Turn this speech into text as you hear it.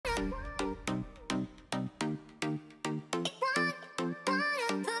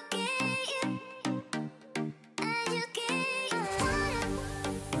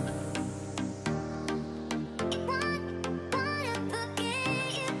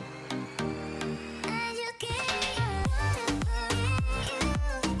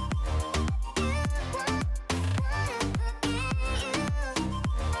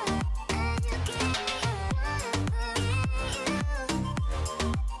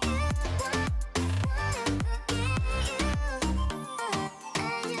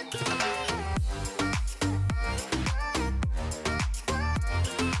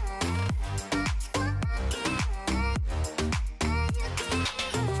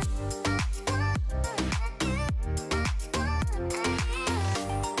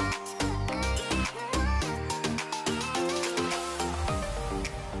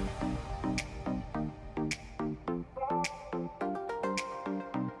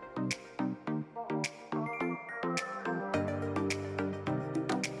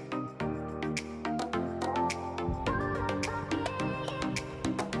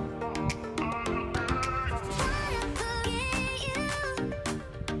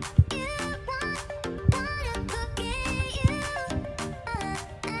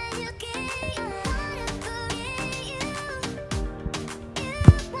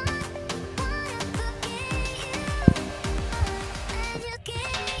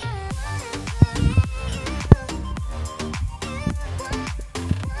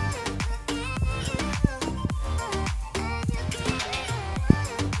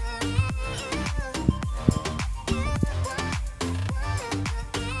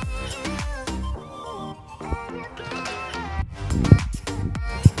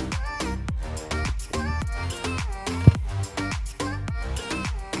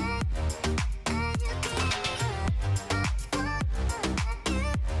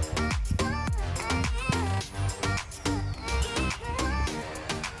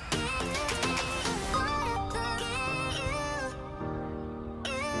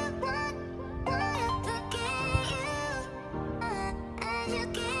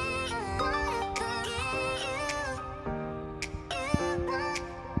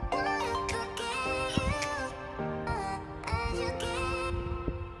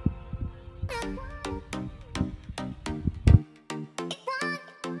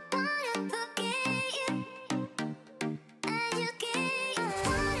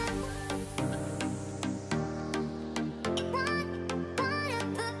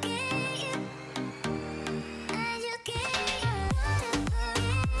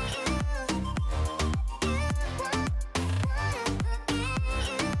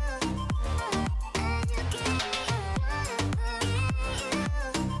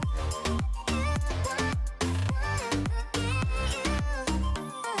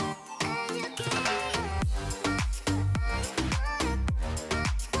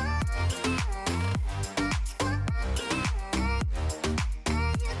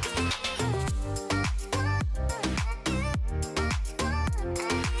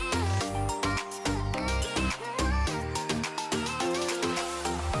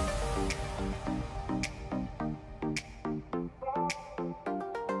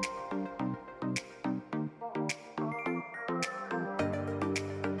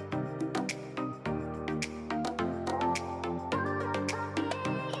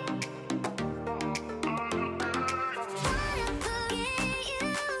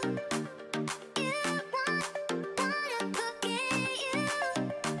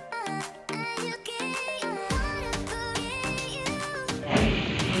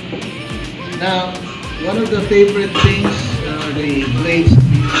Now, one of the favorite things, the blades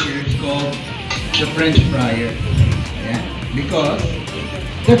here is called the French fryer. Yeah, because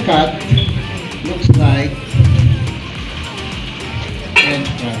the cut looks like French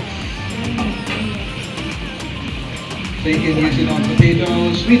fries. So you can use it on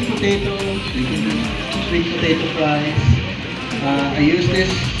potatoes, sweet potatoes, you can use sweet potato fries. I use this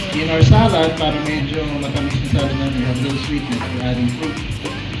in our salad para medyo matamis yung salad namin. We have a little sweetness. We're adding fruit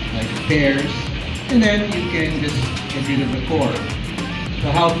like pears, and then you can just get rid of the core. So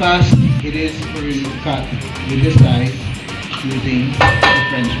how fast it is for you to cut with this size using the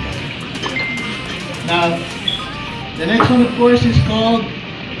French fry. Now, the next one of course is called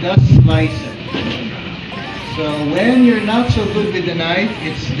the slicer. So when you're not so good with the knife,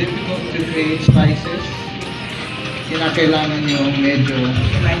 it's difficult to create slices. Kinakailangan nyo medyo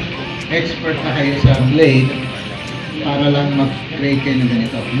expert na kayo sa blade para lang mag-create kayo ng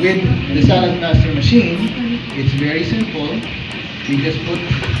ganito. With the Salad Master machine, it's very simple. You just put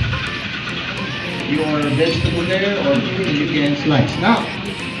your vegetable there or you can slice. Now,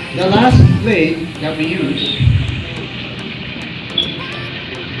 the last blade that we use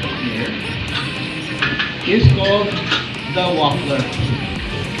here is called the waffler.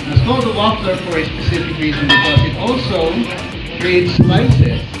 It's called the waffler for a specific reason because it also creates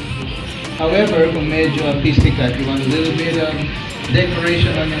slices. However, kung medyo artistic at you want a little bit of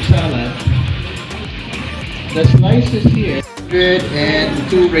decoration on your salad, the slices here,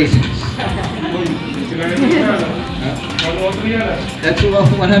 102 raisins. That's the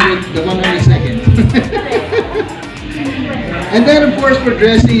 102nd. And then of course for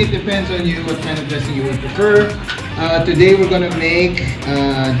dressing, it depends on you what kind of dressing you would prefer. Today we're going to make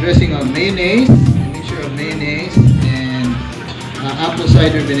dressing of mayonnaise, a mixture of mayonnaise and apple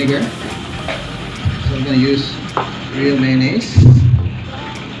cider vinegar. So I'm going to use real mayonnaise.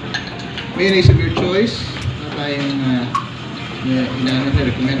 Mayonnaise of your choice. I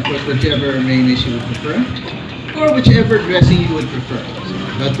recommend, of course, whichever mayonnaise you would prefer, or whichever dressing you would prefer.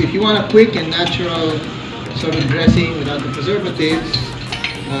 But if you want a quick and natural sort of dressing without the preservatives,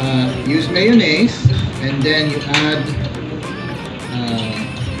 use mayonnaise, and then you add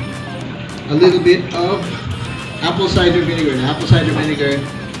a little bit of apple cider vinegar. The apple cider vinegar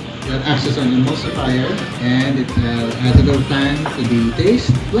that acts as an emulsifier, and it adds a little tang to the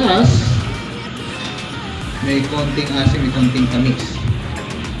taste. Plus, may konting asim, may konting tamis.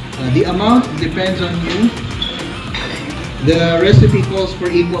 The amount depends on you. The recipe calls for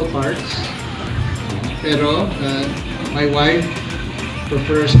equal parts. Pero my wife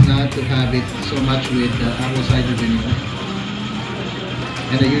prefers not to have it so much with apple cider vinegar.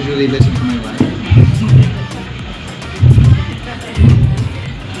 And I usually listen to my wife.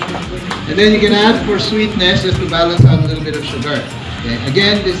 And then you can add for sweetness just to balance out a little bit of sugar. Okay.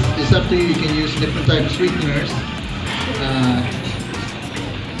 Again, this is up to you. You can use different types of sweeteners.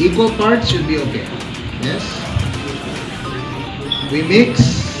 Equal parts should be okay. Yes. We mix.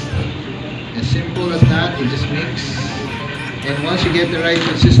 As simple as that. You just mix. And once you get the right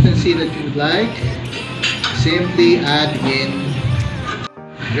consistency that you would like, simply add in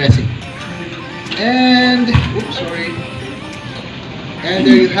dressing. And oops, sorry. And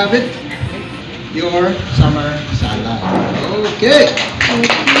there you have it, your summer salad. Okay.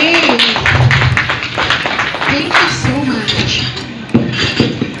 Okay. Thank you so much.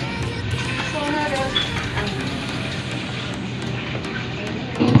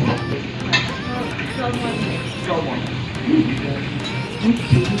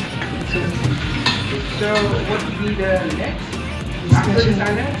 So, what would be the next? After the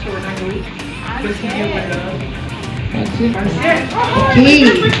salad, so we're not going to continue with the pancit. Okay.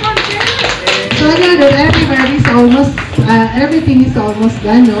 So I know that everything is almost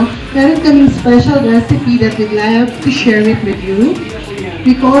done, no? Meron kaming special recipe that we'd like to share it with you.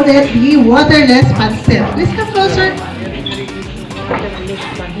 We call it the waterless pancit. Please come closer.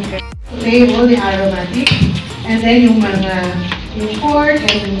 Okay, all the aromatics. And then yung pork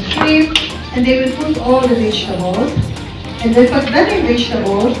and yung shrimp. And they will put all the vegetables. And then pag done yung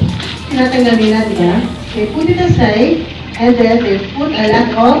vegetables, tinatanggal nila, diba? They put it aside. And then they put a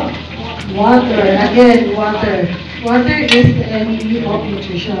lot of water. Again, water. Water is the enemy of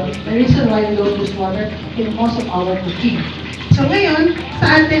nutrition. The reason why we don't use water is most of our cooking. So ngayon,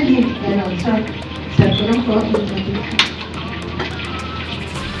 sa atin hindi gano'n. So, set ko ng protein.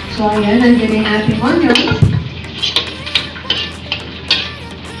 So ayan, nandiyan yung ating onions.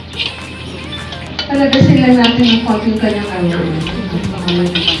 Palagasin lang natin ng konting kanyang aroma.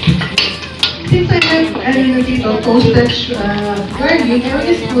 Since I have dito, toasted garlic, I will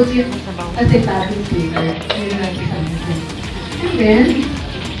just put it as a topping flavor. And then,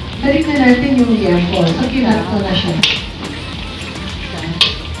 balik na natin yung yampo. So, kinat ko na siya.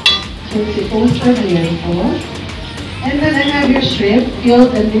 So, si-toaster na yampo. And then, I have your shrimp,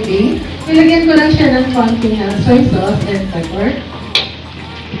 filled and dipping. Nilagyan ko lang siya ng konting soy sauce and pepper.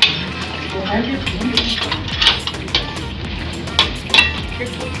 So, everything.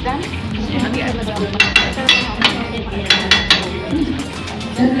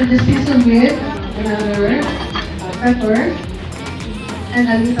 Then we'll just season with another pepper and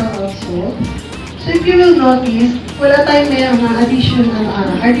a little of salt. So if you will notice, wala tayong may additional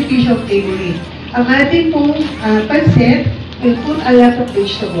artificial flavoring. Ang ating pong pancit will put a lot of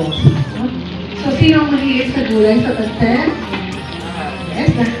vegetables. So sino mahilig sa gulay sa pancit?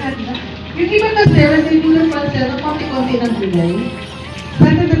 Yes, lahat. Yung iba kasi, when they do the pancit, ang konti-konti ng gulay.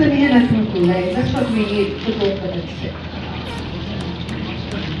 Sana dadamihan natin ng gulay. That's what we need to go for pancit.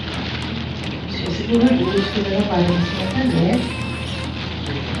 So siguro, gusto na lang para mas matali.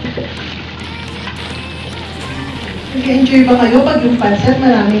 Nag-enjoy ba kayo pag yung pancit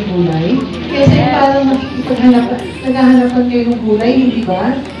maraming gulay? Kasi parang naghahanapan kayo ng gulay, hindi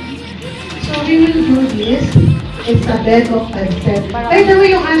ba? So we will do this. It's a bed of pancit. By the way,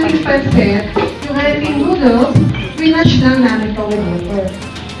 yung ating pancit, yung ating noodles, pinash lang namin pa with water.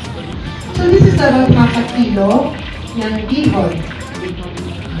 So this is about half kilo ng bihon.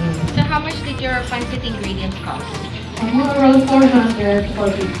 So how much did your pancit ingredients cost? Around 400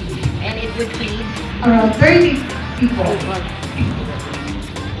 for 50. And it would feed? Around 30 people.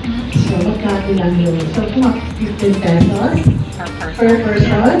 So magkano lang yun? So kung 15 pesos per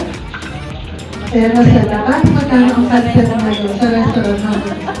person. Pero sa labas, magkano ang pancit na yun sa restaurant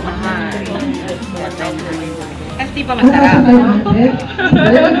natin? Kasi di pa masarap.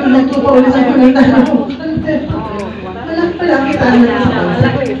 Alam mo, nagpupaulis ako ng tanong. Walang palang kita na sa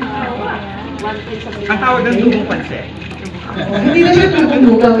pancit. Ang tawag ng tubong pancit. Hindi na siya tubong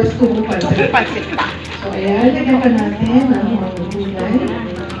lugaw, is tubong pancit. Tubong pancit pa. So ayan, lagyan pa natin ang mga gulay.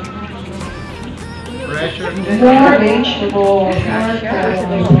 More vegetables, more carrots.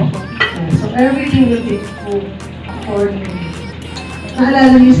 So everything will be cooked accordingly.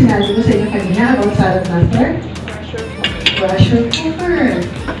 Naalala niyo sinabi ko sa inyo kanina about salad master? Pressure cooker.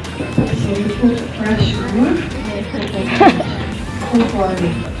 So we put pressure cooker.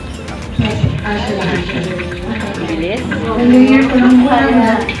 Asya lahat siya. And layer ko lang muna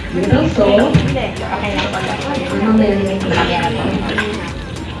na little salt.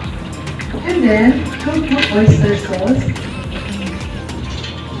 And then, cook your oyster sauce.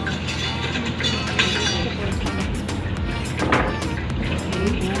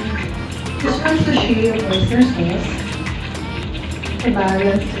 Just once to share your oyster sauce.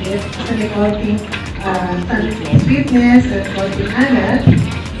 I-balance it. Kasi may konting sweetness at konting alat.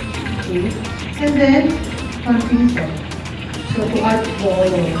 Okay. And then, konting salt. So, to add all.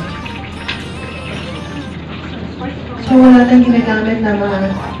 So, wala tayong ginagamit na mga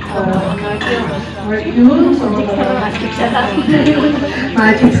mercury. So,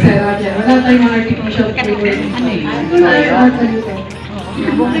 magic syrup yan. Wala tayong mga artificial flavor. Wala yung ato dito.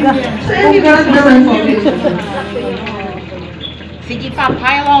 So, anyway, naman po. Sige pa,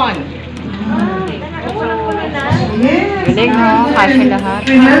 pile on. Yes. Galing, no? Kasya lahat.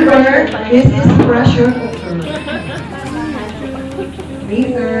 Remember, this is pressure cooker.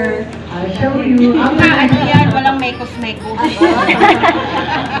 Later, I'll show you. Ano yan? Walang mekos-mekos.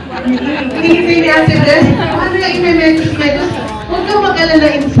 Hinihintay ni Ate Des, ano yung imemekos-mekos? Huwag kang mag-alala,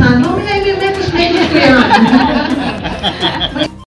 Insano. May imemekos-mekos ko yan.